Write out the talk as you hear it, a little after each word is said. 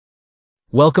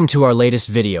Welcome to our latest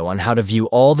video on how to view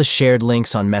all the shared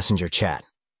links on Messenger Chat.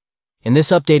 In this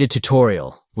updated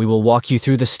tutorial, we will walk you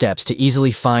through the steps to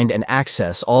easily find and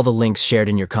access all the links shared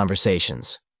in your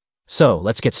conversations. So,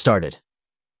 let's get started.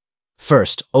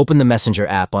 First, open the Messenger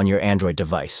app on your Android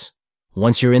device.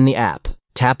 Once you're in the app,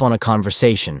 tap on a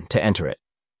conversation to enter it.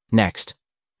 Next,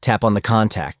 tap on the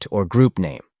contact or group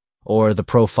name, or the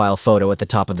profile photo at the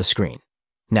top of the screen.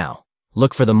 Now,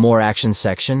 look for the More Actions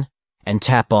section and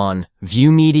tap on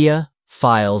View Media,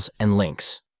 Files, and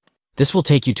Links. This will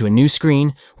take you to a new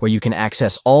screen where you can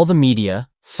access all the media,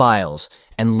 files,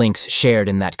 and links shared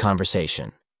in that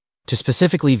conversation. To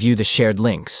specifically view the shared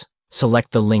links,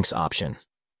 select the Links option.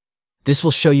 This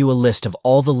will show you a list of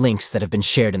all the links that have been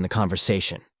shared in the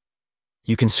conversation.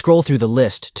 You can scroll through the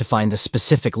list to find the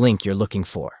specific link you're looking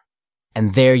for.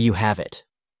 And there you have it.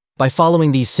 By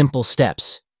following these simple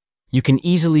steps, you can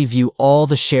easily view all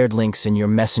the shared links in your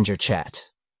Messenger chat.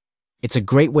 It's a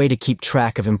great way to keep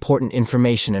track of important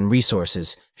information and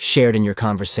resources shared in your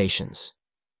conversations.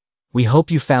 We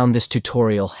hope you found this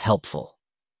tutorial helpful.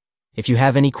 If you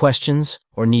have any questions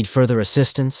or need further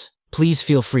assistance, please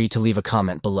feel free to leave a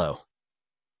comment below.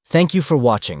 Thank you for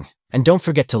watching, and don't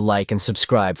forget to like and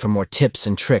subscribe for more tips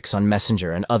and tricks on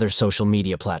Messenger and other social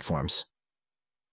media platforms.